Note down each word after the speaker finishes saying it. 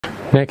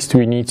Next,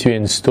 we need to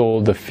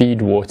install the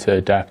feed water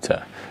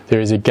adapter. There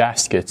is a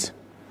gasket.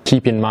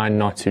 Keep in mind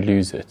not to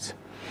lose it.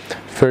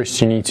 First,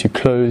 you need to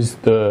close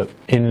the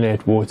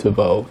inlet water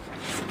valve.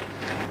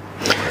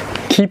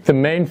 Keep the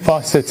main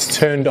faucets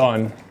turned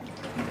on.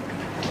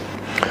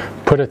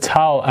 Put a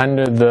towel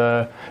under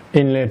the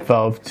inlet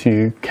valve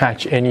to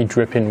catch any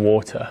drip in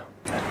water.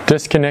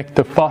 Disconnect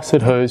the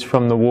faucet hose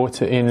from the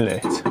water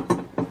inlet.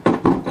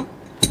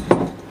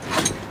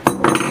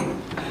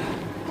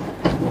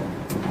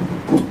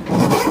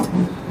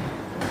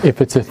 If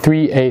it's a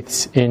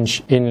 3/8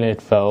 inch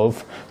inlet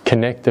valve,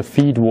 connect the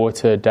feed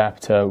water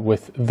adapter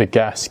with the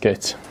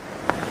gasket.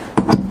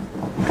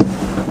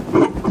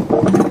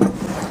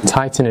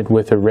 Tighten it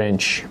with a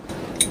wrench.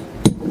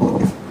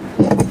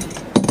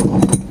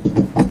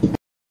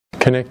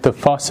 Connect the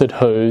faucet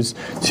hose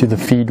to the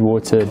feed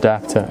water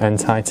adapter and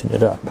tighten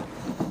it up.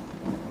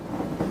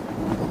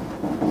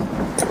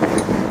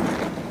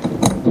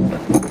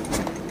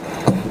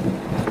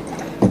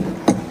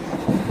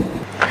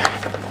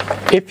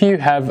 If you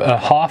have a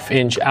 1/2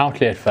 inch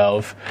outlet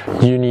valve,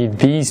 you need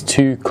these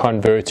two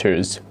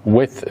converters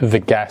with the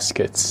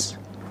gaskets.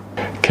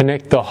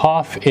 Connect the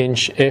 1/2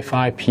 inch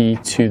FIP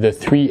to the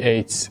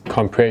 3/8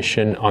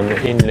 compression on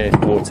the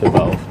inlet water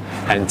valve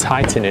and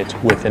tighten it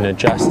with an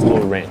adjustable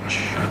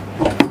wrench.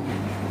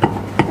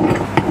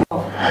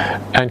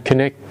 And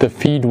connect the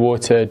feed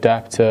water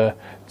adapter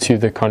to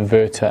the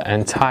converter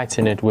and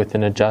tighten it with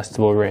an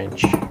adjustable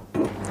wrench.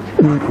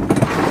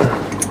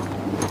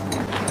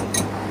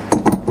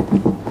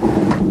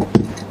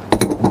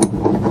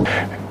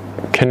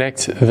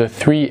 Connect the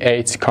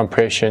 3/8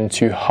 compression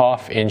to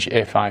 1/2 inch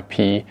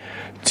FIP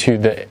to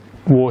the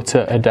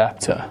water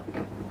adapter.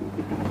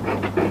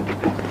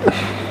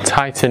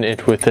 Tighten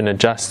it with an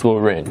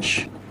adjustable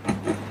wrench.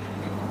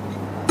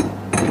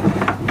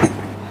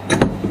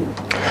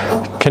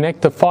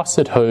 Connect the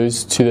faucet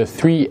hose to the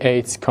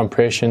 3/8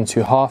 compression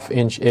to 1/2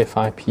 inch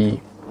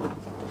FIP.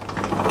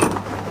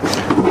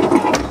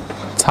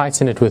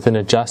 Tighten it with an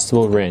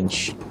adjustable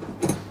wrench.